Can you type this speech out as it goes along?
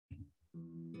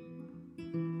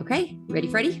Okay, ready,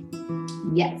 Freddie?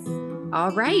 Yes.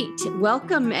 All right.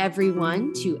 Welcome,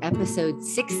 everyone, to episode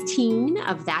 16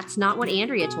 of That's Not What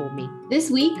Andrea Told Me. This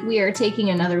week, we are taking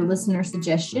another listener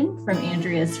suggestion from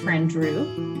Andrea's friend Drew,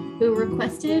 who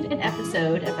requested an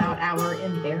episode about our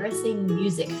embarrassing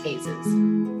music phases.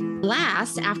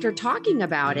 Last, after talking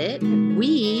about it,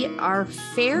 we are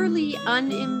fairly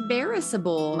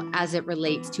unembarrassable as it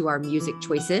relates to our music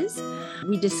choices.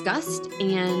 We discussed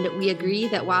and we agree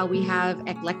that while we have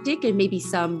eclectic and maybe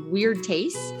some weird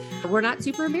tastes, we're not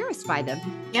super embarrassed by them.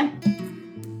 Yeah.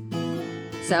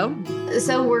 So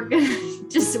we're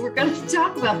gonna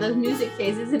talk about those music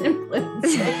phases and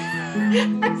influences.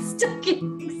 I'm still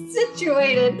getting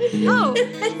situated. Oh,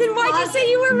 then why'd you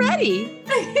say you were ready?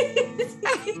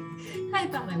 I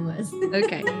thought I was.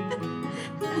 Okay.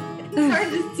 It's hard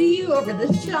to see you over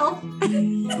the shelf.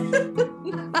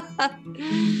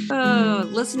 Oh,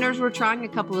 listeners, we're trying a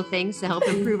couple of things to help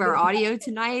improve our audio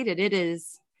tonight, and it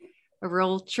is a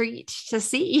real treat to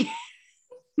see.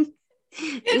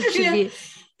 Is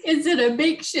it a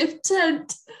makeshift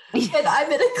tent? And I'm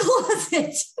in a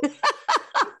closet.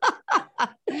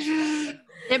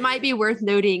 It might be worth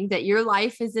noting that your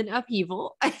life is in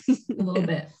upheaval. A little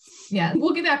bit. Yeah.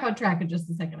 We'll get back on track in just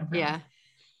a second. Yeah.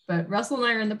 But Russell and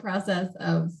I are in the process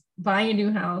of buying a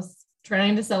new house,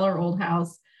 trying to sell our old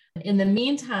house. In the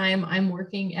meantime, I'm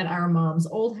working at our mom's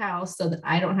old house so that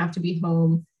I don't have to be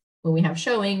home when we have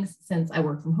showings since I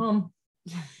work from home.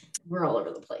 We're all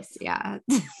over the place. Yeah.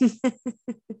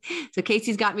 So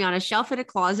Casey's got me on a shelf in a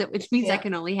closet, which means I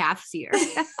can only half see her.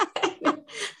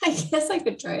 I guess I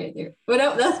could try it there. But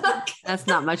no, that's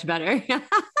not much better.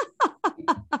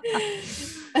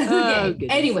 Okay.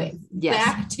 Anyway,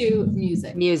 back to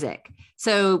music.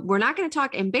 So we're not going to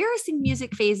talk embarrassing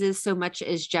music phases so much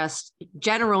as just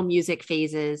general music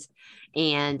phases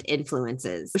and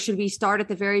influences. Should we start at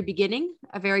the very beginning?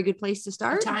 A very good place to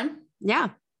start. Time? Yeah.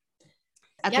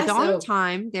 At the dawn of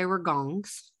time, there were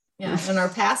gongs. Yeah. In our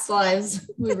past lives,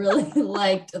 we really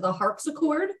liked the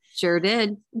harpsichord. Sure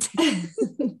did.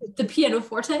 The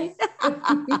pianoforte.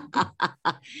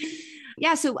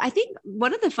 Yeah. So I think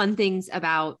one of the fun things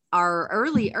about our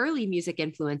early music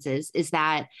influences is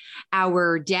that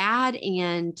our dad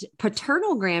and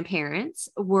paternal grandparents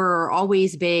were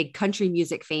always big country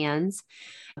music fans,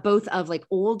 both of like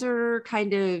older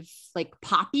kind of like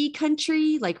poppy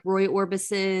country, like Roy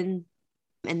Orbison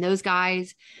and those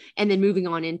guys, and then moving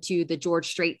on into the George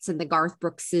Straits and the Garth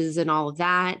Brookses and all of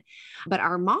that. But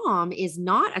our mom is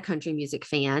not a country music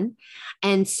fan.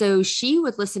 And so she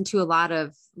would listen to a lot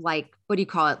of like, what do you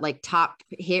call it? Like top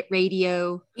hit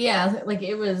radio. Yeah. Like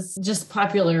it was just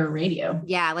popular radio.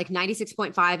 Yeah. Like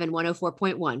 96.5 and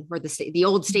 104.1 were the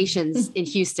old stations in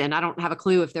Houston. I don't have a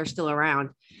clue if they're still around.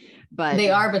 But they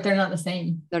are, but they're not the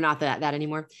same. They're not that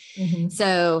anymore. Mm-hmm.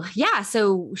 So yeah,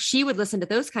 so she would listen to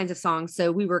those kinds of songs.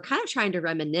 So we were kind of trying to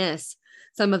reminisce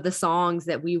some of the songs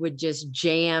that we would just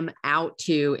jam out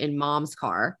to in mom's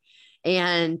car.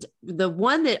 And the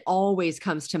one that always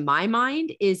comes to my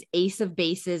mind is Ace of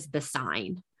Base's The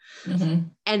Sign. Mm-hmm.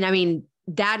 And I mean,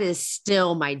 that is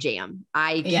still my jam.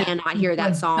 I cannot hear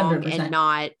that song 100%. And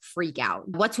not freak out.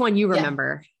 What's one you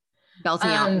remember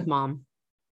belting out with mom?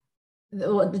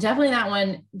 Definitely that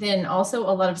one. Then also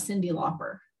a lot of Cyndi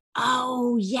Lauper.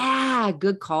 Oh yeah.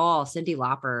 Good call. Cyndi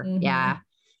Lauper. Mm-hmm. Yeah,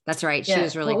 that's right. She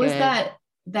was really good. What was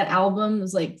that album? It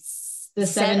was like the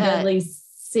 7 Deadly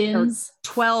Sins.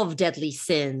 12 Deadly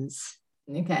Sins.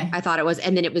 Okay. I thought it was.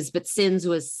 And then it was, but Sins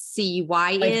was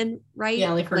CYN, right?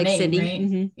 Yeah. Like her name, Cindy. Right?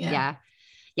 Mm-hmm. Yeah.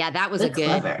 Yeah. That was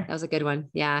that was a good one.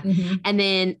 Yeah. Mm-hmm. And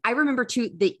then I remember too,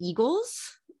 the Eagles,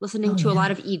 listening to a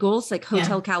lot of Eagles, like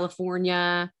Hotel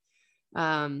California,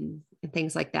 and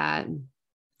things like that.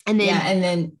 And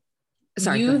then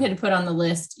you had put on the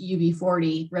list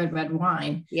UB40 Red Red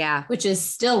Wine, which is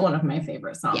still one of my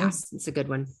favorite songs. Yeah, it's a good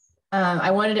one.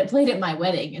 I wanted it played at my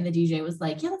wedding, and the DJ was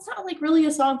like, "Yeah, that's not like really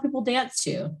a song people dance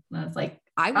to." And I was like,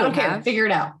 "I don't care, figure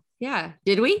it out." Yeah,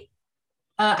 did we?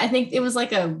 I think it was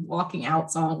like a walking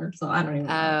out song or so. I don't even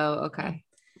know. Oh, okay.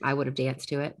 I would have danced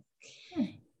to it.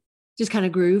 Just kind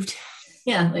of grooved.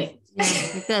 Yeah, like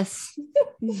this.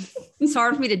 It's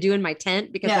hard for me to do in my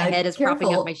tent because my head is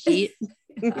propping up my sheet.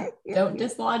 Don't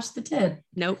dislodge the tent.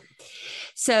 Nope.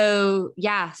 So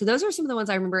those are some of the ones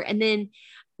I remember. And then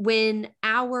when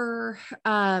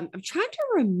I'm trying to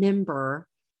remember.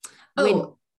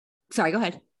 Sorry, go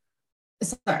ahead.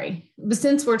 Sorry. But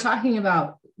since we're talking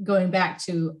about going back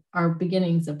to our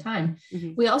beginnings of time,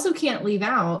 we also can't leave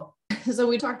out. So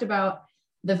we talked about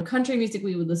the country music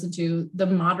we would listen to, the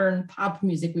modern pop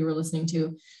music we were listening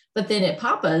to. But then at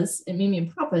Papa's, at Mimi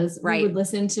and Papa's, we would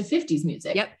listen to 50s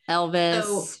music. Yep.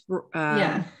 Elvis. So,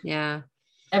 Yeah.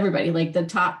 Everybody, like the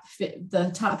top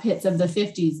hits of the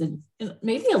 50s and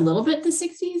maybe a little bit the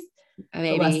 60s.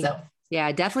 Maybe. Less so.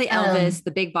 Yeah, definitely Elvis,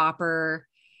 the Big Bopper,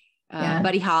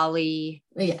 Buddy Holly.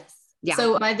 Yes. Yeah.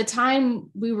 So by the time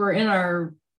we were in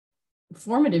our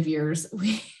formative years,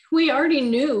 we already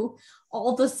knew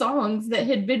all the songs that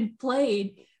had been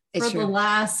played for the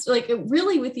last, like,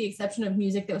 really, with the exception of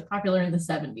music that was popular in the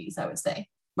 70s, I would say.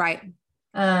 Right.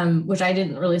 Which I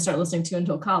didn't really start listening to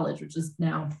until college, which is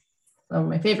now some of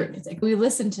my favorite music. We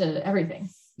listened to everything.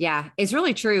 Yeah, it's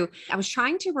really true. I was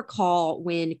trying to recall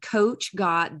when Coach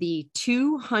got the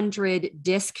 200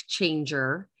 disc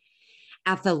changer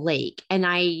at the lake. And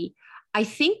I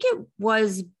think it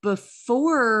was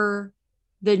before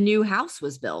the new house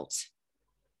was built.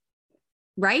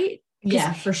 Right?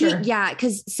 Yeah, for sure.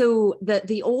 Because so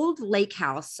the old lake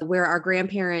house where our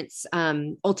grandparents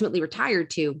ultimately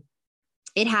retired to,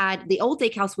 the old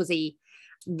lake house was a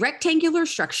rectangular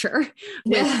structure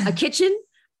with a kitchen,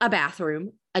 a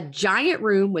bathroom, a giant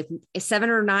room with 7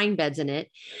 or 9 beds in it.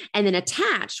 And then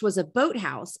attached was a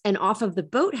boathouse. And off of the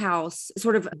boathouse,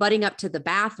 sort of butting up to the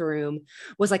bathroom,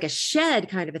 was like a shed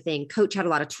kind of a thing. Coach had a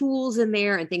lot of tools in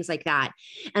there and things like that.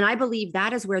 And I believe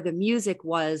that is where the music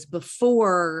was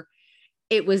before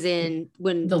it was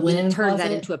when the linen we turned closet.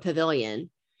 that into a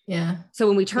pavilion. Yeah. So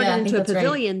when we turned it into a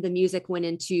pavilion, the music went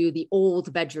into the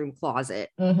old bedroom closet.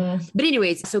 Mm-hmm. But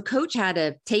anyways, so Coach had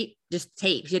a tapes.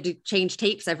 He had to change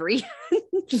tapes every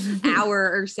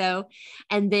hour or so.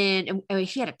 And then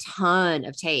she had a ton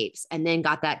of tapes, and then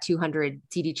got that 200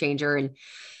 CD changer, and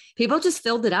people just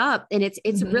filled it up. And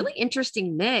it's a really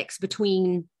interesting mix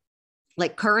between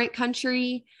like current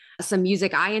country, some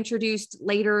music I introduced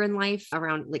later in life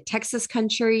around like Texas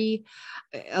country,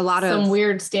 a lot of some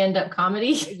weird stand-up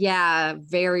comedy. Yeah.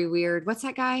 Very weird. What's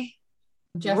that guy?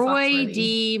 Jeff Roy Foxworthy.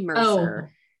 D. Mercer.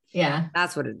 Oh, yeah.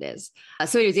 That's what it is.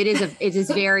 So anyways, it is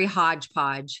very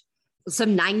hodgepodge,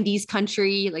 some 90s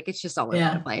country, like it's just all over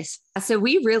the place. So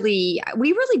we really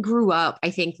grew up,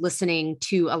 I think, listening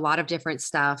to a lot of different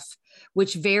stuff,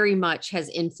 which very much has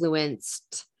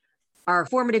influenced our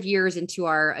formative years into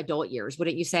our adult years.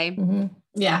 Wouldn't you say? Mm-hmm.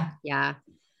 Yeah. Yeah.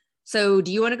 So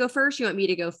do you want to go first? You want me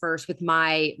to go first with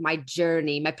my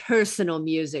journey, my personal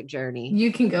music journey?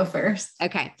 You can go first.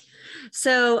 Okay.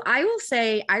 So I will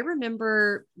say, I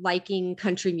remember liking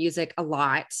country music a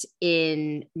lot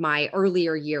in my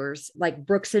earlier years, like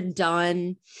Brooks and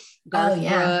Dunn, Garth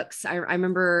Brooks. I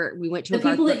remember we went to the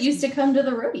people that used to come to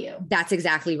the rodeo. That's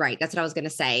exactly right. That's what I was going to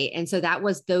say. And so that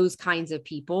was those kinds of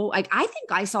people. Like, I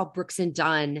think I saw Brooks and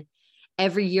Dunn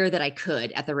every year that I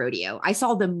could at the rodeo. I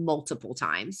saw them multiple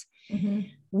times. Mm-hmm.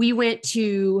 We went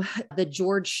to the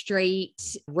George Strait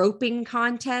roping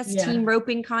contest, team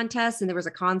roping contest, and there was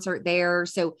a concert there.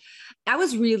 So I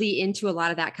was really into a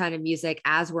lot of that kind of music,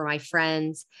 as were my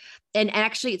friends. And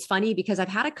actually, it's funny because I've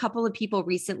had a couple of people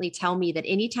recently tell me that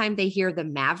anytime they hear the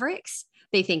Mavericks,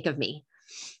 they think of me.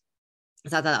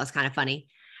 So I thought that was kind of funny.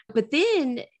 But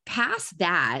then past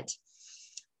that,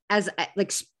 as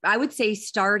like, I would say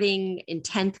starting in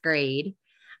 10th grade,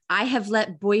 I have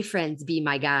let boyfriends be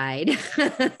my guide.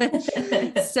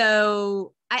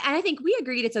 So I think we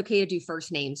agreed it's okay to do first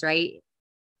names, right?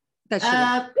 That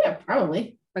yeah,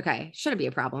 probably. Okay. Shouldn't be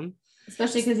a problem.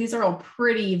 Especially because these are all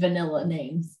pretty vanilla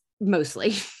names.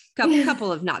 Mostly.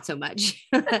 Couple of not so much.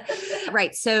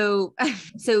 Right. So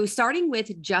starting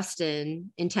with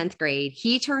Justin in 10th grade,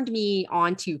 he turned me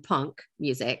on to punk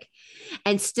music.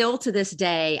 And still to this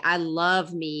day, I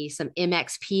love me some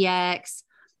MXPX,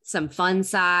 some Fun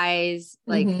Size.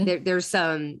 Like there's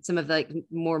some of the like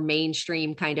more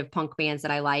mainstream kind of punk bands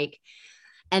that I like.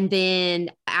 And then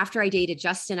after I dated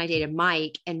Justin, I dated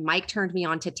Mike, and Mike turned me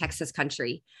on to Texas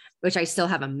country, which I still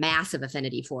have a massive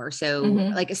affinity for. So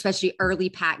like, especially early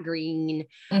Pat Green,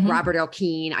 Robert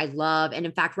Elkeene, I love. And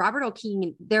in fact, Robert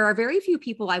Elkeene, there are very few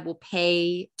people I will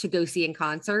pay to go see in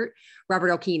concert. Robert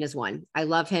Elkeene is one. I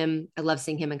love him. I love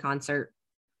seeing him in concert.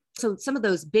 So some of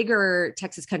those bigger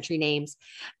Texas country names.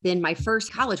 Then my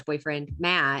first college boyfriend,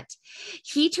 Matt,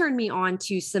 he turned me on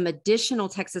to some additional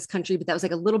Texas country, but that was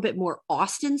like a little bit more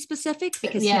Austin specific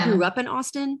because he grew up in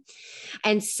Austin.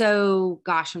 And so,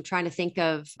 gosh, I'm trying to think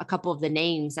of a couple of the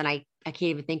names, and I can't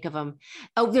even think of them.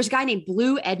 Oh, there's a guy named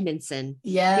Blue Edmondson.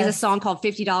 Yeah. He has a song called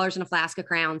 $50 in a Flask of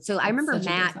Crown. So I remember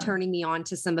Matt turning me on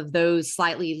to some of those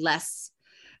slightly less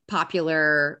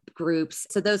popular groups.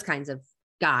 So those kinds of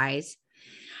guys.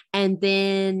 And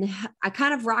then I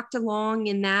kind of rocked along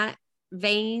in that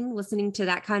vein, listening to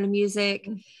that kind of music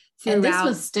And this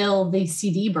was still the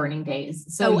CD burning days.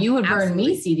 So you would burn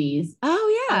me CDs.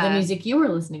 Oh yeah. Of the music you were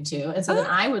listening to. And so then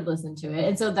I would listen to it.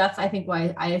 And so that's, I think,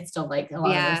 why I still like a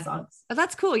lot of those songs. Oh,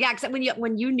 that's cool. Yeah. Except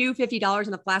when you knew $50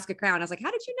 in the Flask of Crown, I was like,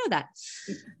 how did you know that?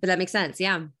 But that makes sense.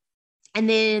 Yeah. And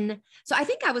then, so I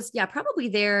think I was, probably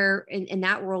there in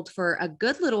that world for a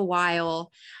good little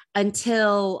while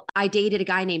until I dated a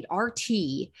guy named RT,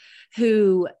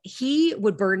 who he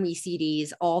would burn me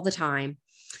CDs all the time.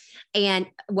 And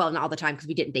well, not all the time because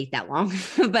we didn't date that long,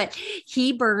 but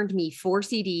he burned me 4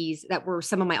 CDs that were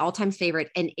some of my all-time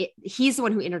favorite. And he's the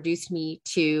one who introduced me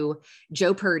to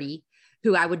Joe Purdy,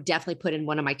 who I would definitely put in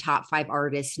one of my top 5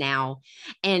 artists now,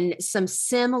 and some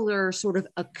similar sort of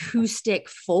acoustic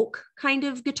folk kind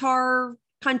of guitar,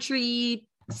 country,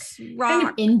 rock, kind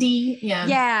of indie.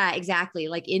 Yeah, exactly.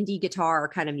 Like indie guitar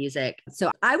kind of music.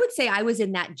 So I would say I was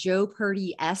in that Joe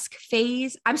Purdy-esque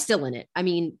phase. I'm still in it. I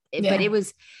mean, but it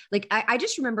was like, I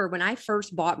just remember when I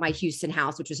first bought my Houston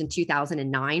house, which was in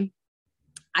 2009,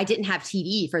 I didn't have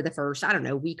TV for the first, I don't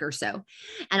know, week or so.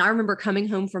 And I remember coming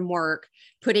home from work,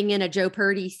 putting in a Joe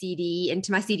Purdy CD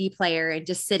into my CD player and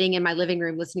just sitting in my living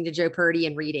room, listening to Joe Purdy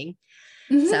and reading.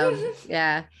 So,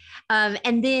 yeah.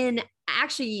 And then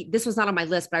actually, this was not on my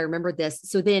list, but I remembered this.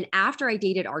 So then after I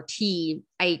dated RT,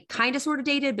 I kind of sort of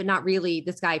dated, but not really,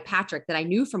 this guy, Patrick, that I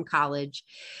knew from college,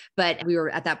 but we were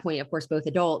at that point, of course, both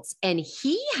adults, and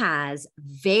he has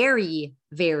very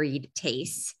varied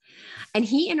tastes. And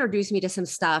he introduced me to some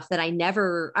stuff that I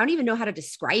don't even know how to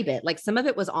describe it. Like some of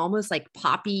it was almost like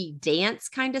poppy dance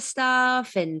kind of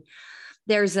stuff. And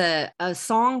there's a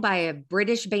song by a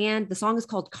British band. The song is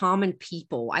called Common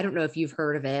People. I don't know if you've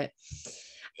heard of it.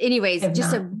 Anyways,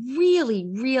 just a really,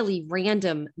 really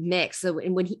random mix. So,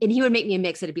 and he would make me a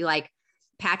mix, it'd be like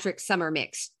Patrick's Summer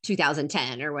Mix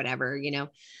 2010 or whatever,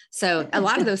 So a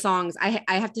lot of those songs I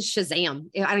have to Shazam.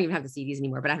 I don't even have the CDs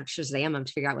anymore, but I have to Shazam them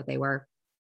to figure out what they were.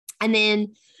 And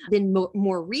then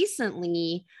more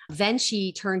recently,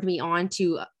 Vinci turned me on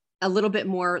to a little bit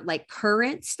more like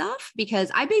current stuff,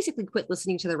 because I basically quit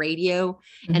listening to the radio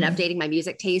and updating my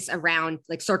music tastes around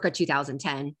like circa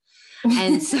 2010.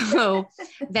 And so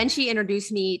then she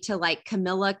introduced me to like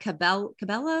Camila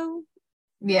Cabello.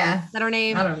 Yeah. Is that her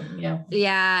name? I don't know. Yeah.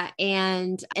 Yeah.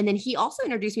 And then he also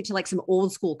introduced me to like some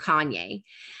old school Kanye,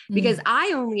 because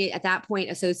I only at that point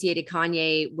associated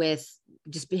Kanye with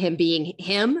just him being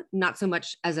him, not so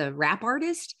much as a rap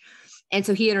artist. And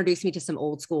so he introduced me to some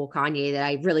old school Kanye that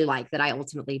I really liked, that I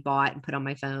ultimately bought and put on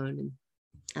my phone.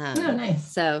 And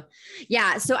nice. So,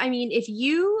 yeah. So, I mean, if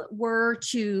you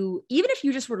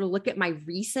just were to look at my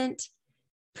recent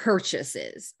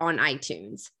purchases on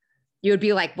iTunes, you would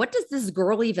be like, what does this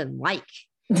girl even like?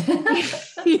 Because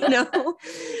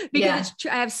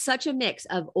I have such a mix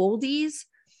of oldies,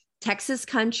 Texas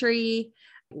country,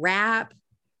 rap,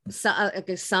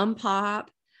 some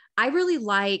pop. I really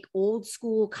like old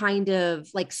school kind of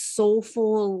like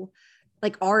soulful,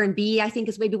 like R&B, I think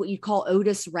is maybe what you'd call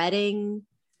Otis Redding.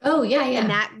 Oh yeah. Yeah. And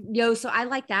that, so I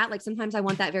like that. Like sometimes I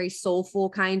want that very soulful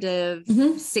kind of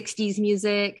 60s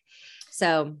music.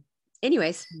 So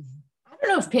anyways. I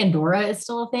don't know if Pandora is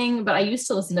still a thing, but I used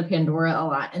to listen to Pandora a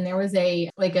lot. And there was a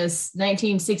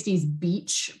 1960s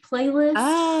beach playlist.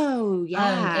 Oh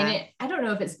yeah. And I don't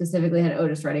know if it specifically had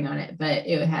Otis Redding on it, but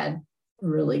it had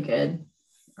really good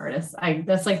artists.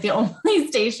 That's like the only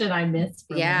station I missed.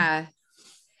 Yeah.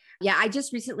 Yeah. I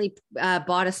just recently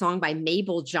bought a song by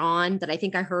Mabel John that I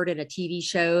think I heard in a TV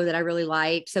show that I really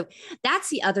liked. So that's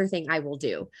the other thing I will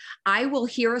do. I will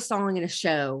hear a song in a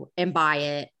show and buy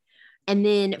it. And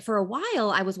then for a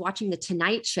while I was watching The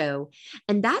Tonight Show,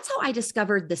 and that's how I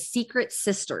discovered the Secret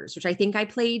Sisters, which I think I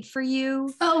played for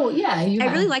you. Oh yeah.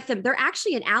 I really like them. They're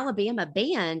actually an Alabama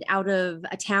band out of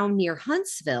a town near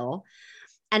Huntsville.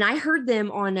 And I heard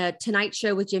them on a Tonight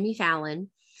Show with Jimmy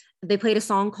Fallon. They played a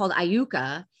song called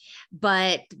Ayuka,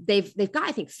 but they've got,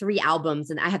 I think, 3 albums,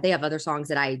 and they have other songs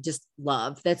that I just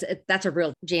love. That's a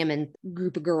real jamming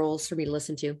group of girls for me to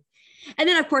listen to. And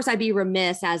then of course I'd be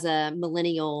remiss as a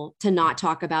millennial to not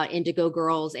talk about Indigo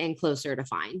Girls and Closer to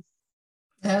Fine.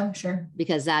 Oh, sure.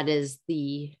 Because that is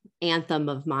the anthem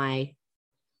of my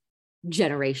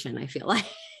generation, I feel like.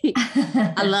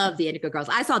 I love the Indigo Girls.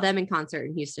 I saw them in concert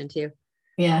in Houston too.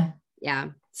 Yeah. Yeah.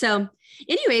 So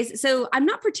anyways, so I'm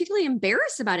not particularly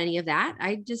embarrassed about any of that.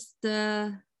 I just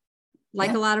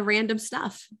like a lot of random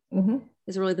stuff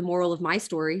is really the moral of my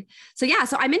story. So yeah,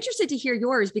 so I'm interested to hear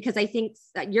yours, because I think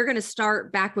that you're going to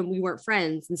start back when we weren't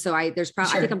friends. And so I think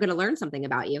I'm going to learn something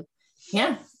about you.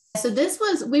 Yeah. So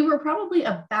we were probably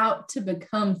about to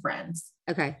become friends.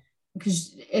 Okay.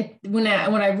 because when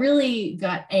I really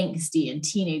got angsty and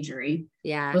teenagery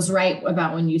Yeah. was right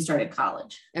about when you started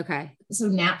college. Okay. So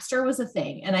Napster was a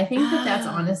thing. And I think that that's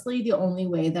honestly the only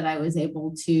way that I was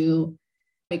able to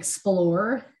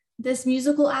explore this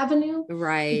musical avenue.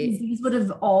 Right. Because these would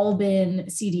have all been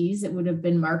CDs that would have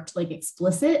been marked like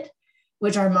explicit,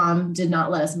 which our mom did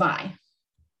not let us buy.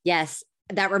 Yes.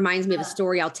 That reminds me of a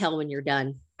story I'll tell when you're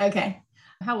done. Okay.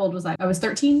 How old was I? I was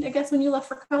 13, I guess, when you left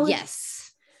for college. Yes.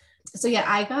 So yeah,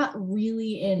 I got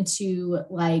really into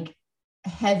like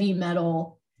heavy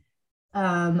metal,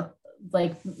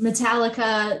 like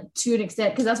Metallica to an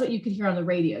extent, because that's what you could hear on the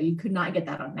radio. You could not get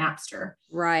that on Napster.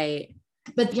 Right.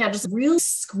 But yeah, just real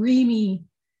screamy,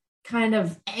 kind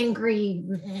of angry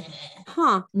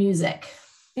music.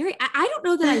 I don't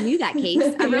know that I knew that,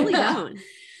 Case. I really don't.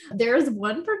 There's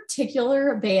one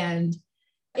particular band,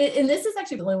 and this is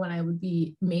actually the only one I would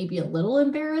be maybe a little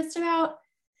embarrassed about,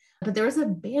 but there was a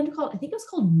band called, I think it was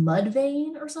called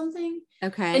Mudvayne or something.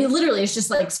 Okay. And literally it's just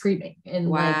like screaming. And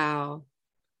wow.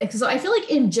 Like, so I feel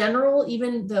like in general,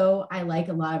 even though I like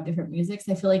a lot of different musics,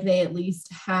 I feel like they at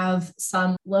least have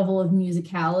some level of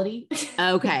musicality.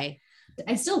 Okay.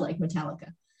 I still like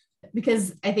Metallica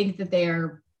because I think that they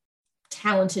are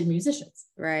talented musicians.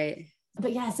 Right.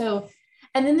 But yeah, so,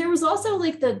 and then there was also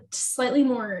like the slightly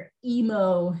more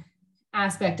emo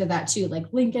aspect of that too,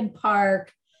 like Linkin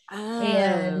Park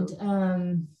and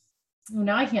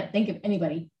now I can't think of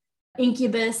anybody.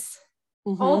 Incubus,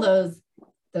 all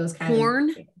those kind Korn.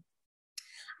 of.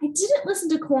 I didn't listen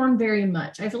to Korn very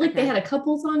much. I feel like they had a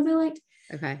couple songs I liked.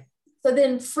 Okay. So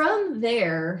then from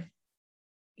there,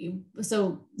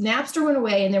 so Napster went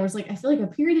away, and there was like, I feel like a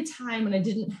period of time when I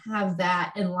didn't have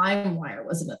that, and LimeWire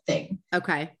wasn't a thing.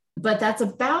 Okay. But that's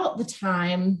about the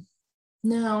time.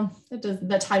 No,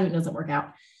 that timing doesn't work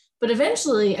out. But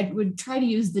eventually I would try to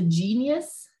use the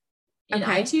Genius in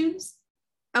iTunes.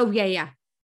 Oh, yeah.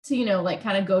 To, like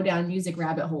kind of go down music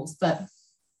rabbit holes. But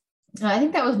I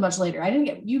think that was much later.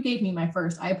 You gave me my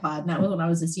first iPod, and that was when I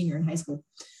was a senior in high school.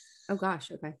 Oh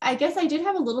gosh. Okay. I guess I did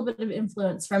have a little bit of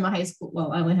influence from a high school.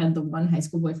 Well, I only had the one high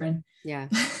school boyfriend. Yeah.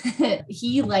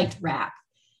 He liked rap.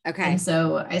 Okay. And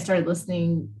so I started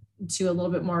listening to a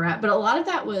little bit more rap, but a lot of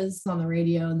that was on the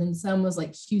radio. And then some was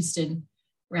like Houston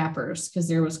rappers, because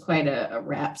there was quite a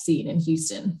rap scene in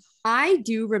Houston. I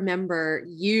do remember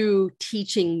you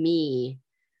teaching me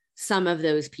some of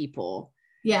those people.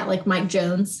 Yeah, like Mike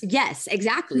Jones. Yes,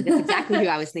 exactly. That's exactly who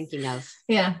I was thinking of.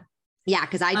 Yeah. Yeah,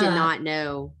 because I did not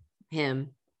know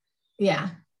him. Yeah.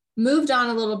 Moved on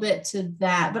a little bit to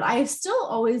that, but I still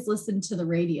always listen to the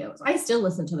radio. I still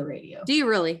listen to the radio. Do you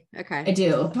really? Okay. I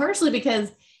do. Partially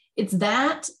because it's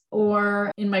that,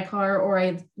 or in my car, or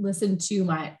I listen to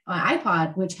my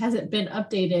iPod, which hasn't been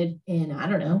updated in, I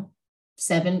don't know,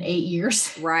 7-8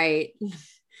 years. Right.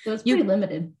 So it's pretty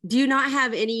limited. Do you not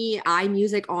have any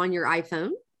iMusic on your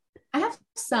iPhone? I have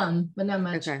some, but not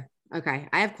much. Okay.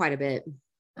 I have quite a bit.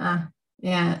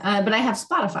 Yeah. But I have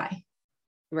Spotify.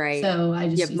 Right. So I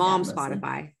just you have mom's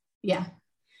Spotify. Yeah.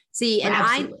 See, and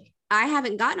absolutely. I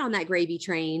haven't gotten on that gravy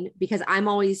train because I'm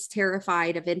always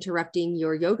terrified of interrupting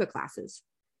your yoga classes.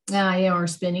 Yeah, or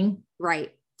spinning.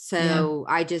 Right. So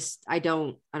I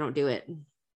don't do it.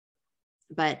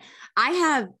 But I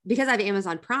have, because I have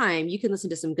Amazon Prime, you can listen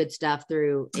to some good stuff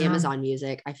through Amazon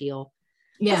Music, I feel.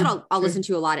 Yeah. That's what I'll listen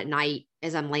to a lot at night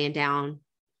as I'm laying down.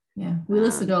 Yeah. We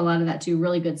listen to a lot of that too.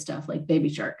 Really good stuff like Baby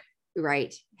Shark.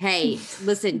 Right. Hey,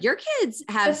 listen, your kids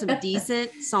have some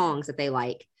decent songs that they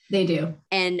like. They do.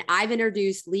 And I've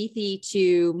introduced Lethe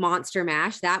to Monster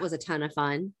Mash. That was a ton of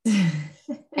fun.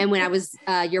 And when I was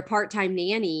your part-time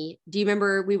nanny, do you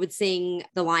remember we would sing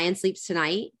The Lion Sleeps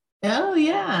Tonight? Oh,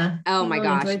 yeah. Oh, my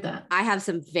gosh. I have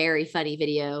some very funny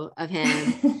video of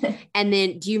him. And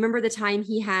then do you remember the time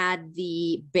he had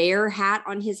the bear hat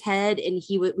on his head and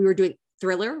we were doing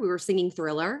Thriller? We were singing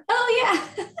Thriller. Oh,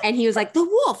 yeah. And he was like, the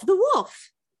wolf.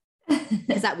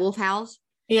 Is that Wolf Howls?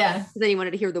 Yeah. Because then he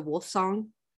wanted to hear the wolf song.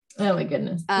 Oh, my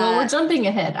goodness. Well, we're jumping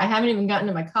ahead. I haven't even gotten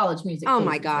to my college music. Oh,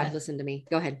 my God. Yet. Listen to me.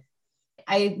 Go ahead.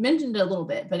 I mentioned it a little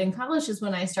bit, but in college is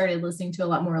when I started listening to a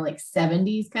lot more like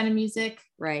 70s kind of music.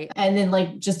 Right. And then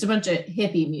like just a bunch of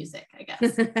hippie music, I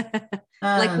guess.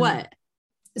 Like what?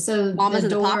 So Mamas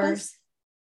and the Papas?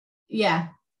 Yeah.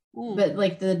 But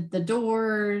like the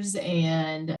Doors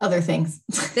and other things.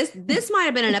 This might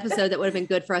have been an episode that would have been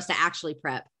good for us to actually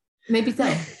prep. Maybe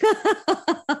so.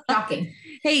 Shocking.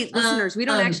 Hey, listeners, we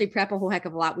don't actually prep a whole heck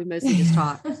of a lot. We mostly just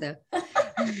talk. So.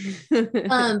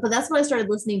 But that's when I started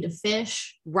listening to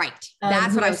Fish. Right.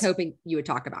 That's what I was hoping you would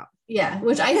talk about. Yeah.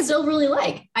 Which I still really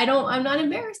like. I'm not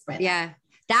embarrassed by that. Yeah.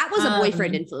 That was a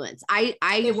boyfriend influence. I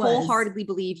wholeheartedly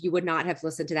believe you would not have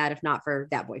listened to that if not for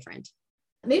that boyfriend.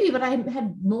 Maybe, but I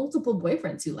had multiple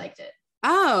boyfriends who liked it.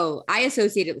 Oh, I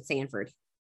associate it with Sanford.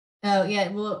 Oh, yeah.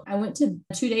 Well, I went to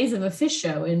 2 days of a Fish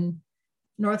show in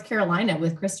North Carolina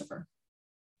with Christopher.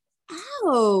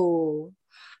 Oh,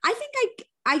 I think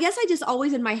I guess I just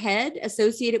always in my head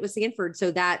associate it with Sanford.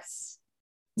 So that's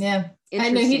I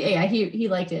know he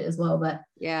liked it as well, but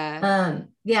yeah.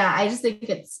 I just think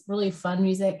it's really fun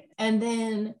music. And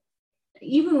then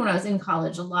even when I was in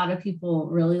college, a lot of people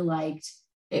really liked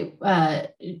it,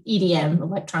 EDM,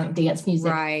 electronic dance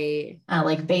music, right?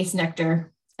 Like Bass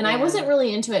Nectar. And I wasn't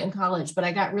really into it in college, but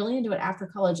I got really into it after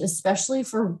college, especially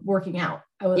for working out.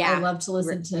 I love to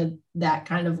listen to that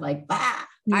kind of like,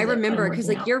 I remember because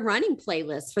like your running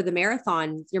playlist for the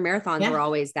marathon, your marathons were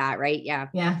always that, right? Yeah.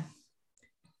 Yeah.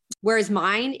 Whereas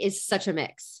mine is such a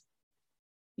mix.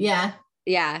 Yeah.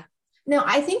 Yeah. No,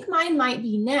 I think mine might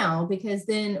be now because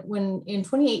then when in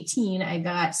 2018, I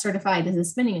got certified as a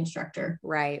spinning instructor.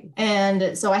 Right.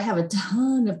 And so I have a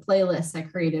ton of playlists I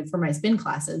created for my spin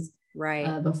classes.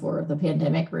 Right. Before the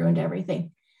pandemic ruined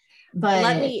everything.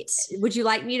 But would you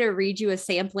like me to read you a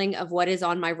sampling of what is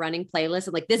on my running playlist?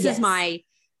 And like, this is my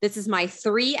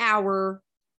 3-hour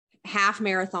half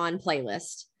marathon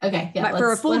playlist. Okay. Yeah. But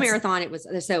for a full marathon, it was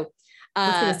so.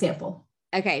 Let's get a sample.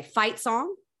 Okay. Fight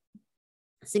Song,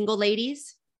 Single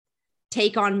Ladies,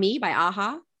 Take on Me by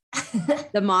Aha,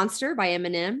 The Monster by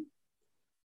Eminem,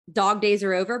 Dog Days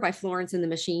Are Over by Florence and the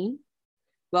Machine,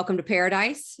 Welcome to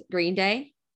Paradise, Green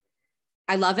Day,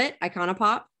 I Love It,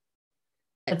 Iconopop.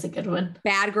 That's a good one.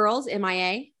 Bad Girls,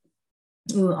 MIA.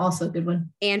 Ooh, also a good one.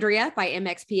 Andrea by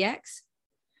MXPX.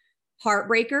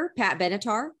 Heartbreaker, Pat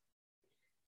Benatar.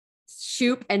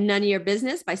 Shoop and None of Your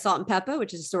Business by Salt and Peppa,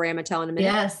 which is a story I'm going to tell in a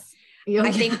minute. Yes.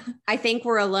 I think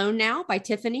We're Alone Now by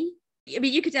Tiffany. I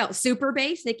mean, you could tell. Super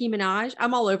Bass, Nicki Minaj.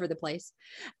 I'm all over the place.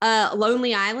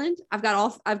 Lonely Island.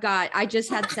 I Just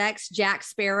Had Sex, Jack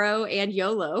Sparrow, and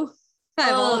YOLO.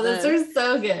 Oh, those are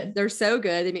so good. They're so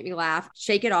good. They make me laugh.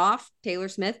 Shake It Off, Taylor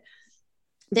Smith.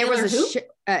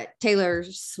 Taylor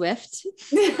Swift.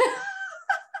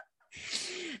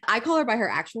 I call her by her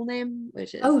actual name,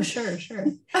 which is. Oh, sure.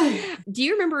 Do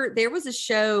you remember there was a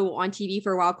show on TV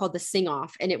for a while called The Sing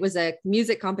Off, and it was a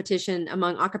music competition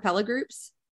among a cappella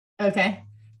groups? Okay.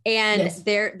 And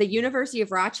the University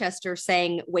of Rochester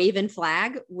sang Wavin'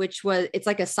 Flag, it's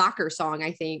like a soccer song,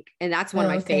 I think. And that's one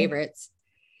of my favorites.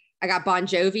 I got Bon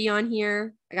Jovi on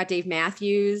here. I got Dave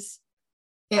Matthews.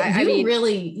 Yeah,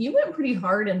 you went pretty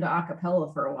hard into a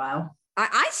cappella for a while.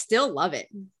 I still love it.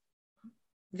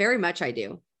 Very much I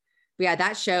do. But yeah,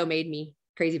 that show made me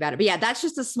crazy about it. But yeah, that's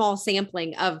just a small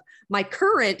sampling of my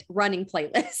current running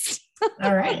playlist.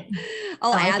 All right.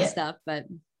 I'll add stuff, but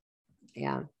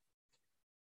yeah.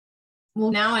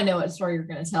 Well, now I know what story you're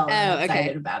going to tell. I'm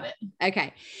excited about it.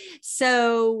 Okay.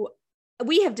 So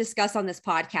we have discussed on this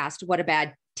podcast what a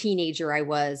bad teenager I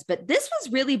was, but this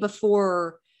was really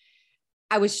before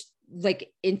I was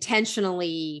like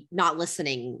intentionally not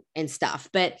listening and stuff.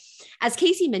 But as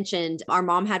Casey mentioned, our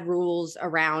mom had rules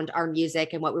around our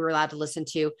music and what we were allowed to listen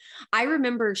to. I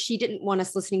remember she didn't want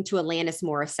us listening to Alanis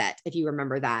Morissette, if you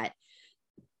remember that.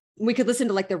 We could listen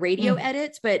to like the radio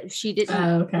edits, but she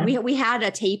didn't. We had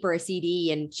a tape or a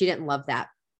CD and she didn't love that.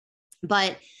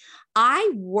 But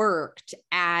I worked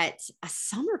at a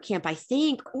summer camp, I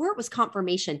think, or it was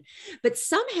confirmation, but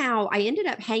somehow I ended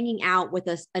up hanging out with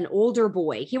an older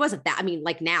boy. He wasn't that, I mean,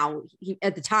 like now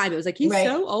at the time it was like, he's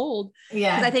so old.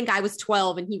 Yeah. Cause I think I was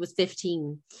 12 and he was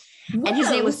 15. Whoa. And his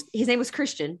name was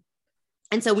Christian.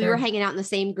 And so we were hanging out in the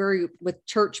same group with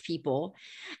church people,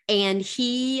 and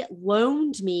he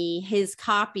loaned me his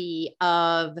copy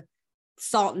of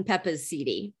Salt and Peppa's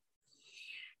CD.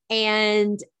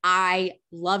 And I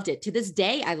loved it. To this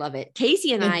day, I love it.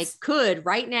 Casey and I could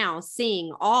right now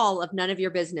sing all of None of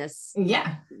Your Business.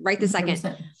 Yeah. Right this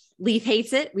second. Leaf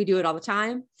hates it. We do it all the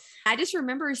time. I just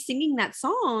remember singing that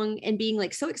song and being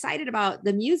like so excited about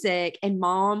the music, and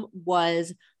mom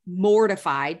was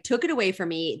mortified, took it away from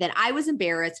me. Then I was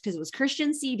embarrassed because it was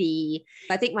Christian CD.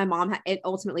 I think my mom,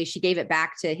 ultimately she gave it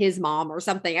back to his mom or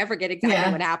something. I forget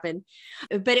exactly what happened,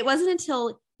 but it wasn't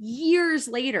until years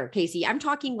later, Casey, I'm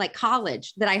talking like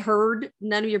college, that I heard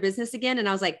None of Your Business again. And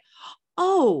I was like,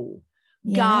 oh,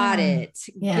 got it.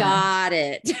 Got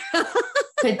it.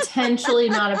 Potentially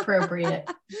not appropriate.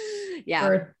 Yeah.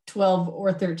 For a 12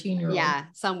 or 13-year-old. Yeah.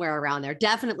 Somewhere around there.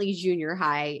 Definitely junior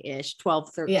high-ish,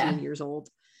 12, 13 years old.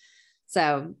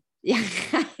 So yeah,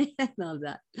 I love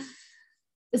that.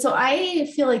 So I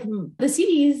feel like the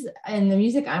CDs and the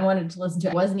music I wanted to listen to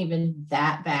wasn't even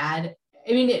that bad.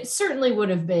 I mean, it certainly would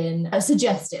have been a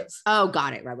suggestive. Oh,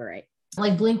 got it. Right.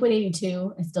 Like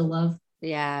Blink-182, I still love.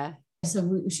 Yeah.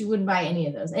 So she wouldn't buy any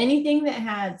of those. Anything that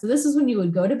had, so this is when you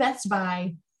would go to Best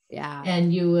Buy. Yeah.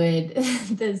 And you would,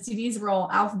 the CDs were all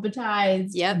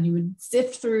alphabetized. Yep. And you would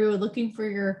sift through looking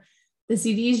for the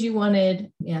CDs you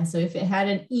wanted. Yeah. So if it had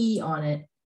an E on it,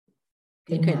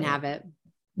 you couldn't have it.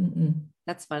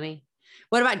 That's funny.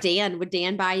 What about Dan? Would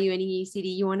Dan buy you any CD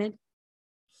you wanted?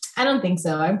 I don't think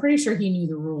so. I'm pretty sure he knew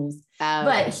the rules,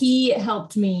 but he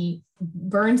helped me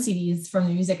burn CDs from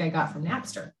the music I got from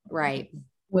Napster. Right.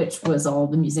 Which was all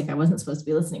the music I wasn't supposed to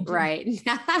be listening to. Right.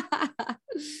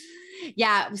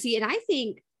 Yeah. See, and I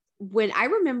think when I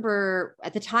remember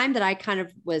at the time that I kind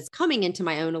of was coming into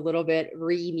my own a little bit,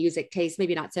 music taste,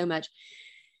 maybe not so much,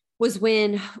 was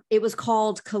when it was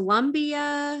called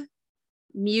Columbia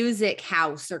Music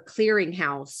House or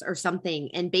Clearinghouse or something.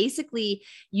 And basically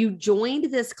you joined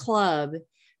this club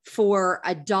for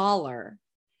 $1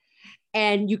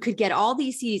 and you could get all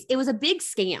these CDs. It was a big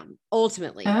scam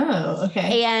ultimately. Oh,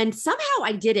 okay. And somehow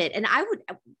I did it. And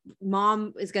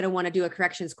Mom is going to want to do a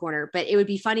corrections corner, but it would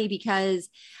be funny because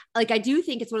like, I do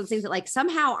think it's one of those things that like,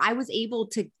 somehow I was able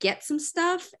to get some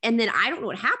stuff and then I don't know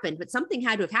what happened, but something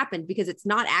had to have happened because it's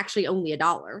not actually only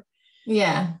 $1.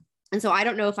 Yeah. And so I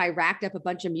don't know if I racked up a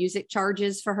bunch of music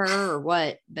charges for her or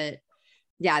what, but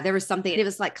yeah, there was something. It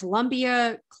was like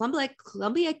Columbia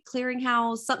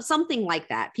Clearinghouse, something like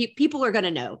that. People are going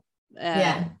to know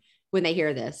when they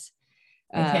hear this.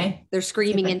 Okay. They're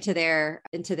screaming into their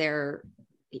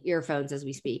earphones as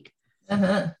we speak.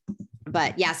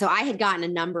 But yeah, so I had gotten a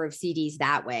number of CDs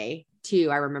that way too.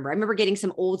 I remember getting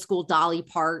some old school Dolly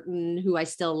Parton, who I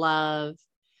still love.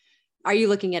 Are you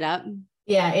looking it up?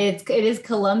 Yeah, it is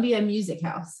Columbia Music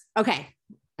House. Okay.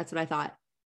 That's what I thought.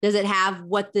 Does it have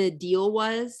what the deal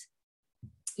was?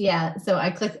 Yeah. So I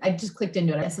just clicked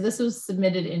into it. So this was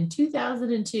submitted in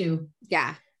 2002.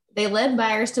 Yeah. They led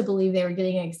buyers to believe they were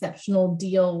getting an exceptional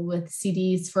deal with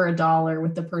CDs for $1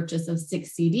 with the purchase of 6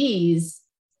 CDs.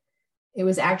 It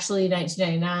was actually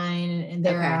 $19.99 and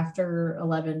thereafter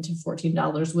 $11 to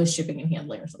 $14 with shipping and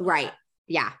handling or something. Right. Like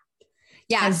yeah.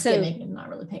 Yeah. I'm so and not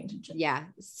really paying attention. Yeah.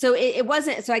 So it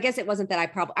wasn't, so I guess it wasn't that I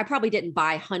probably didn't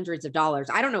buy hundreds of dollars.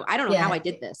 I don't know how I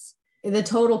did this. The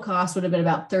total cost would have been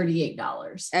about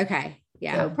 $38. Okay.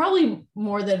 Yeah. So probably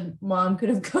more than Mom could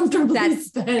have comfortably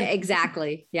spent.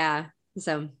 Exactly. Yeah.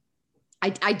 So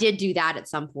I did do that at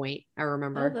some point. I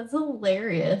remember. Oh, that's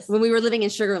hilarious. When we were living in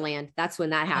Sugar Land, that's when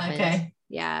that happened. Okay.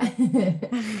 Yeah.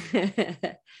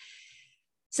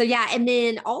 So yeah. And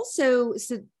then also,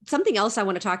 so something else I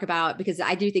want to talk about, because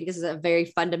I do think this is a very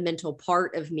fundamental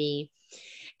part of me,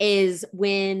 is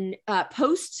when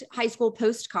post high school,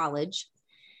 post college,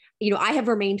 I have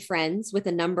remained friends with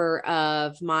a number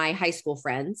of my high school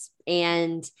friends.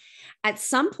 And at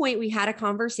some point we had a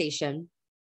conversation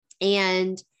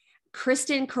and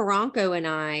Kristen Karanko and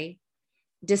I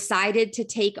decided to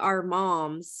take our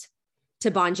moms to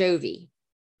Bon Jovi.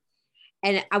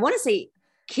 And I want to say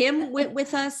Kim went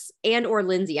with us or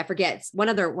Lindsay. I forget. One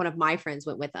of my friends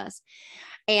went with us.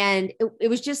 And it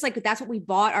was just like, that's what we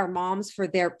bought our moms for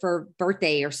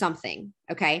birthday or something.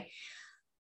 Okay.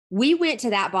 We went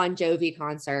to that Bon Jovi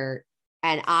concert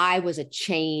and I was a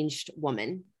changed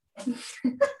woman.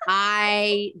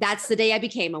 That's the day I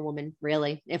became a woman,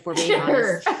 really, if we're being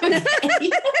honest. Okay.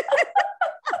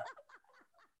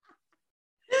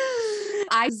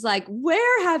 I was like,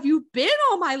 where have you been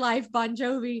all my life, Bon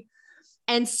Jovi?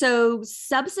 And so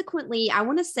subsequently, I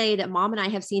want to say that Mom and I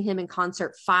have seen him in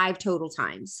concert 5 total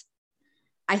times.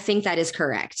 I think that is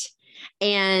correct.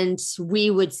 And we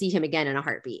would see him again in a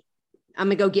heartbeat. I'm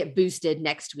going to go get boosted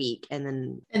next week. And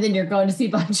then you're going to see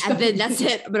Bon Jovi. And then that's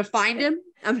it. I'm going to find him.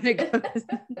 I'm going to go.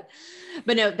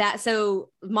 But no, so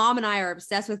Mom and I are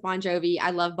obsessed with Bon Jovi.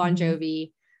 I love Bon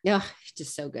Jovi. Oh, it's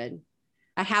just so good.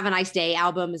 I Have a Nice Day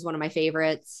album is one of my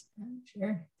favorites.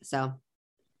 Sure. So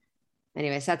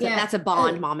anyways, that's a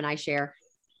bond Mom and I share.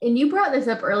 And you brought this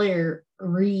up earlier,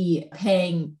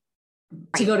 paying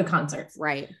to go to concerts.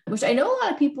 Right. Which I know a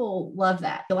lot of people love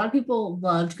that. A lot of people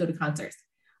love to go to concerts.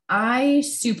 I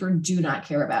super do not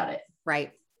care about it.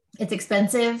 Right. It's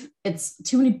expensive. It's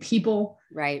too many people.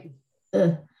 Right.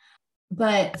 Ugh.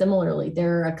 But similarly,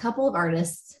 there are a couple of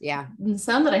artists. Yeah.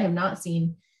 Some that I have not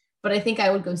seen, but I think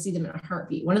I would go see them in a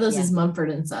heartbeat. One of those is Mumford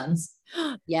and Sons.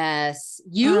 Yes.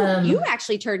 You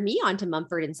actually turned me on to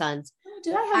Mumford and Sons.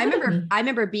 Did I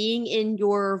remember being in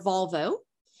your Volvo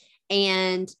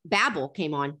and Babel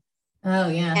came on. Oh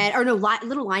yeah.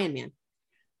 Little Lion Man.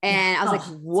 And I was like,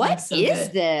 what is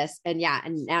this? And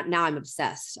and now I'm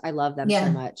obsessed. I love them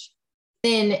so much.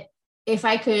 Then if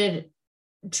I could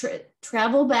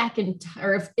travel back in time,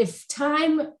 or if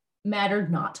time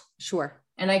mattered not, Sure.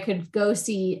 and I could go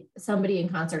see somebody in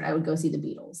concert, I would go see the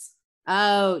Beatles.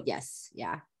 Oh, yes.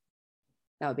 Yeah.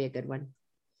 That would be a good one.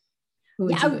 Who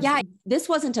Yeah. would you go see? This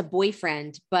wasn't a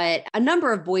boyfriend, but a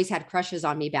number of boys had crushes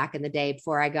on me back in the day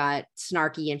before I got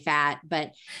snarky and fat.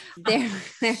 But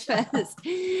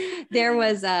there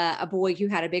was a boy who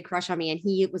had a big crush on me, and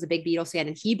he was a big Beatles fan,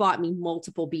 and he bought me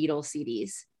multiple Beatles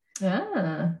CDs.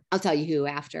 Ah, I'll tell you who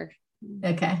after.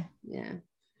 okay. Yeah.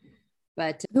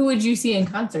 But Who would you see in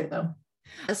concert though?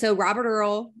 so Robert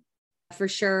Earl, for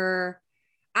sure.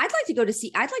 I'd like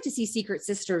to see Secret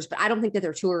Sisters, but I don't think that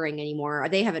they're touring anymore.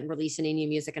 They haven't released any new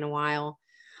music in a while.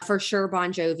 For sure,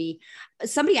 Bon Jovi.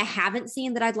 Somebody I haven't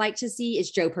seen that I'd like to see is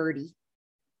Joe Purdy,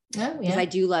 Oh, because yeah. I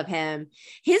do love him.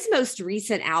 His most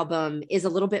recent album is a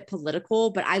little bit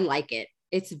political, but I like it.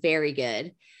 It's very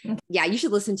good. Okay. Yeah, you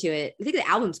should listen to it. I think the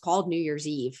album's called New Year's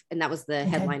Eve, and that was the Okay.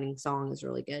 headlining song is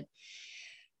really good.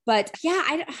 But yeah,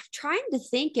 I'm trying to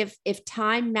think if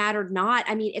time mattered not.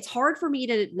 I mean, it's hard for me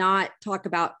to not talk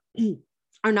about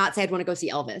or not say I'd want to go see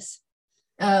Elvis.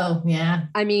 Oh, yeah.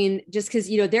 I mean, just because,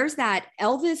 there's that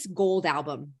Elvis Gold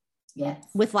album Yes.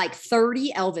 with like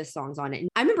 30 Elvis songs on it. And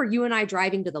I remember you and I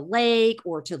driving to the lake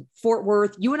or to Fort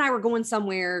Worth. You and I were going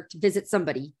somewhere to visit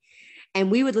somebody, and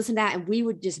we would listen to that and we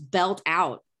would just belt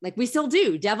out like we still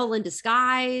do. Devil in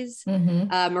Disguise,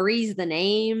 Mm-hmm. Marie's the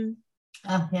Name.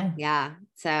 Oh, yeah. Yeah.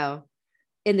 So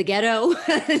In the Ghetto,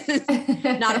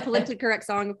 not a politically correct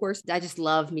song, of course. I just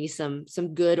love me some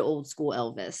good old school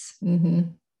Elvis. Mm-hmm.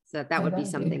 So that would be a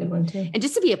something. good one too. And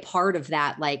just to be a part of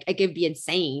that, like it could be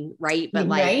insane, right? But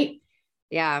like, right?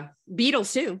 yeah,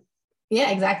 Beatles too.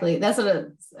 Yeah, exactly. That's what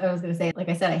I was going to say. Like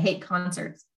I said, I hate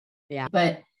concerts. Yeah.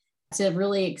 But to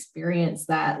really experience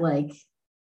that, like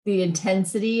the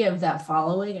intensity of that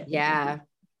following. I think Yeah.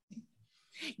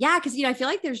 Yeah. Cause I feel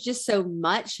like there's just so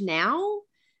much now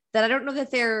that I don't know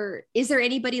that is there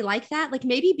anybody like that? Like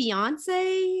maybe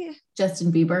Beyonce.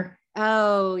 Justin Bieber.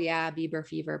 Oh yeah. Bieber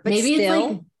fever, but Maybe still.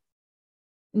 it's like,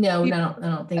 no, I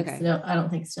don't think Okay. so. I don't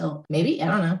think still. Maybe, I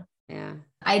don't know. Yeah.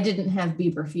 I didn't have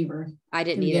Bieber fever I to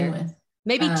didn't begin either. with.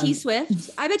 Maybe T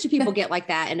Swift. I bet you people get like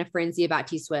that in a frenzy about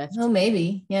T Swift. Oh,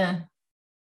 maybe. Yeah.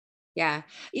 Yeah.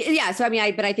 Yeah. So, I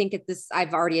mean, but I think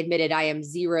I've already admitted I am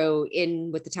zero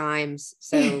in with the times.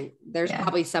 So there's Yeah.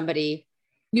 probably somebody.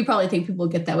 You probably think people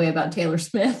get that way about Taylor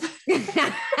Smith.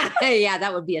 Yeah,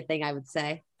 that would be a thing I would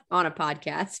say on a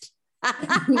podcast.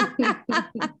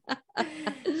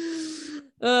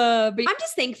 But I'm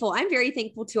just thankful. I'm very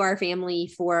thankful to our family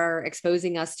for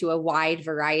exposing us to a wide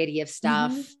variety of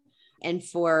stuff and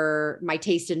for my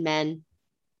taste in men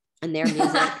and their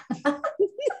music.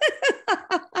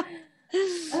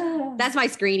 That's my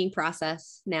screening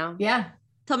process now. Yeah.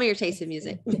 Tell me your taste in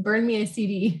music. Burn me a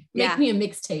CD. Make Yeah. me a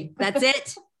mixtape. That's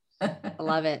it. I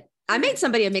love it. I made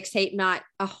somebody a mixtape not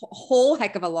a whole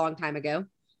heck of a long time ago.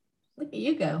 Look at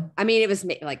you go. I mean, it was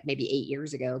like maybe 8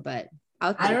 years ago, but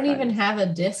I don't even have a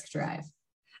disc drive.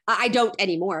 I don't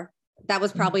anymore.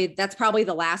 That's probably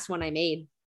the last one I made.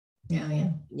 Yeah. Yeah.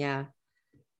 Yeah.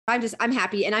 I'm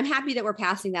happy. And I'm happy that we're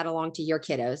passing that along to your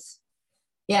kiddos.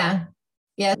 Yeah.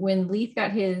 Yeah. When Leith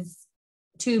got his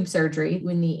tube surgery,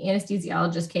 when the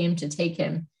anesthesiologist came to take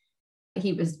him,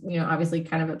 he was, obviously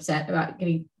kind of upset about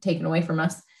getting taken away from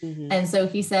us. Mm-hmm. And so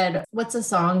he said, what's a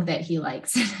song that he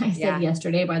likes? I said,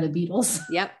 Yesterday by the Beatles.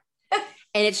 Yep.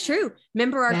 And it's true.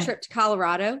 Remember our Yeah. trip to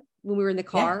Colorado when we were in the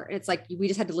car? Yeah. It's like, we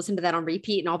just had to listen to that on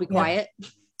repeat and I'll be quiet.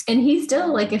 And he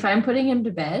still, like, if I'm putting him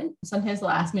to bed, sometimes he'll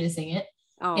ask me to sing it.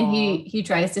 Aww. And he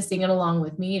tries to sing it along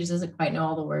with me. He just doesn't quite know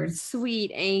all the words.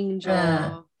 Sweet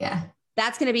angel. Yeah.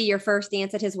 That's going to be your first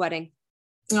dance at his wedding.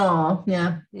 Oh,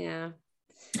 yeah. Yeah.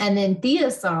 And then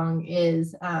Thea's song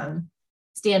is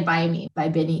Stand By Me by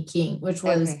Benny King, which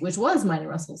was Minor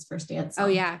Russell's first dance song. Oh,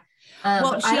 yeah.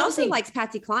 Well, but she also likes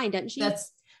Patsy Cline, doesn't she?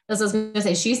 That's what I was going to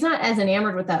say. She's not as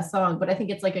enamored with that song, but I think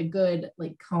it's like a good,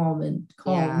 like calm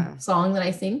song that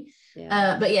I sing.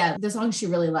 Yeah. But yeah, the song she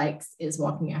really likes is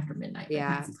Walking After Midnight by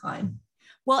Patsy Cline.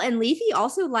 Well, and Leafy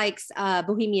also likes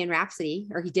Bohemian Rhapsody,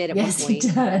 or he did at one point. Yes,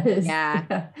 he does.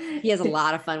 Yeah. He has a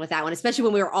lot of fun with that one, especially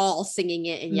when we were all singing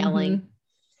it and yelling. Mm-hmm.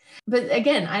 But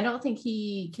again, I don't think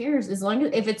he cares as long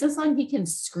as if it's a song he can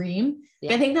scream.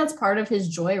 Yeah. I think that's part of his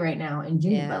joy right now in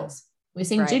Jingle Bells. We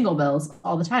sing Jingle Bells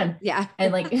all the time. Yeah.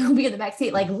 And like he'll be in the back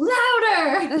seat like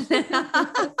louder.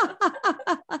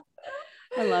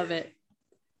 I love it.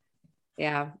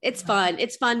 Yeah. It's fun.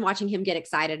 It's fun watching him get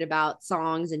excited about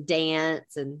songs and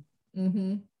dance. And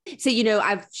so,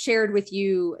 I've shared with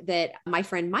you that my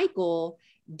friend Michael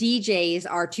DJs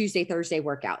our Tuesday, Thursday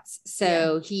workouts.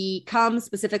 So he comes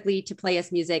specifically to play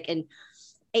us music. And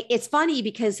it's funny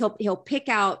because he'll pick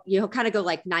out, he'll kind of go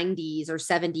like 90s or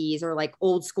 70s or like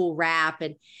old school rap.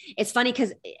 And it's funny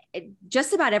because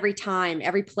just about every time,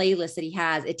 every playlist that he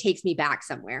has, it takes me back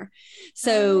somewhere.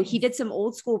 So he did some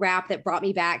old school rap that brought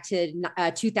me back to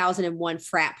 2001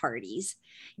 frat parties,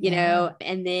 you know,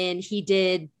 and then he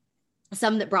did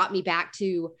some that brought me back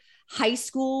to high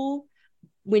school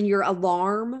when your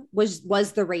alarm was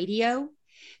the radio.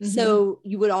 So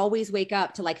you would always wake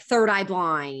up to like Third Eye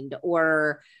Blind,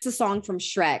 or it's a song from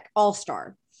Shrek, All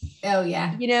Star. Oh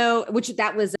yeah. You know, which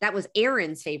that was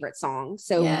Aaron's favorite song.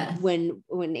 So when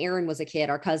Aaron was a kid,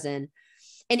 our cousin.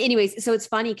 And anyways, so it's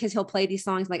funny because he'll play these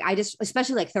songs. Like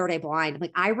especially like Third Eye Blind.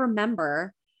 Like I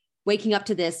remember waking up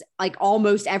to this like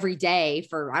almost every day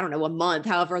for, I don't know, a month,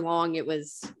 however long it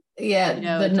was. Yeah. You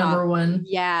know, the number one.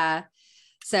 Yeah.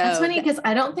 So that's funny because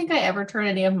I don't think I ever turn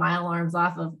any of my alarms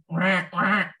off of.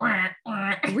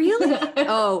 Really?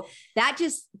 Oh, that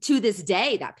just to this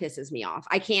day, that pisses me off.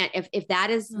 I can't, if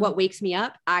that is what wakes me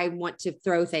up, I want to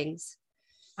throw things.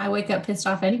 I wake up pissed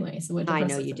off anyway. So what I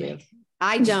know you do.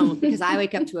 I don't, because I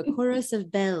wake up to a chorus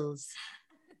of bells.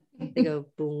 They go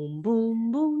boom,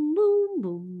 boom, boom, boom,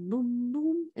 boom, boom,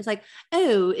 boom. It's like,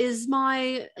 oh, is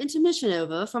my intermission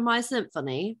over from my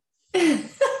symphony?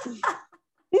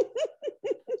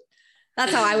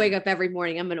 That's how I wake up every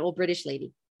morning. I'm an old British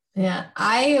lady. Yeah.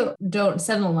 I don't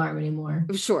set an alarm anymore.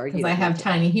 Sure. Because I have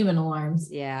tiny human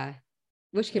alarms. Yeah.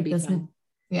 Which can be fun.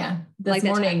 Yeah. This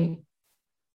morning.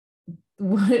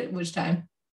 Which time?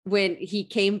 When he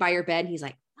came by your bed, he's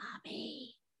like,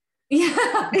 Mommy.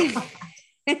 Yeah.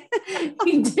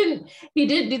 He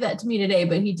didn't do that to me today,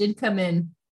 but he did come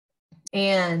in,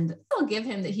 and I'll give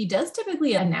him that he does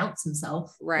typically announce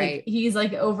himself. Right. Like, he's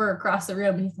like over across the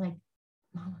room and he's like,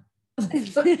 Mama.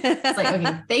 It's like,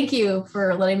 okay, thank you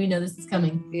for letting me know this is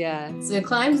coming. Yeah. So he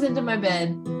climbs into my bed.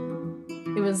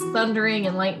 It was thundering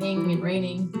and lightning and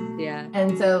raining. Yeah.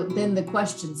 And so then the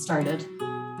question started.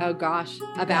 Oh gosh.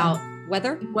 About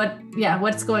weather?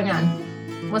 What's going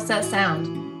on? What's that sound?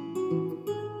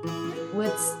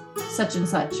 What's such and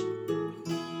such?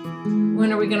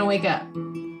 When are we gonna wake up?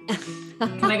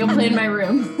 Can I go play in my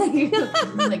room?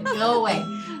 Like, go away.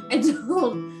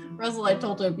 I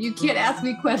told him, you can't ask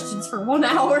me questions for 1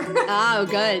 hour. Oh,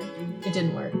 good. It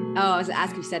didn't work. Oh, I was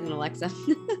asking if you said an Alexa.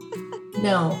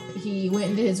 No, he went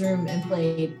into his room and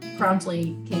played,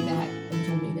 promptly came back and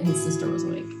told me that his sister was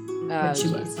awake. But she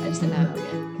was. I just hadn't heard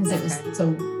it because it was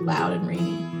so loud and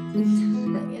rainy.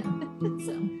 But yeah,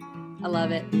 so. I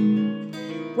love it.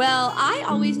 Well, I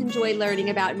always enjoy learning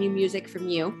about new music from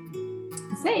you.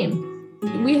 Same.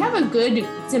 We have a good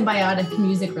symbiotic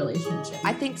music relationship.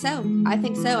 I think so. I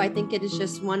think it is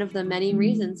just one of the many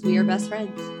reasons we are best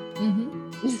friends.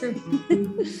 Mm-hmm. True.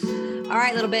 All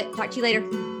right, little bit. Talk to you later.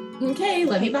 Okay.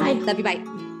 Love you. Bye. Love you. Bye.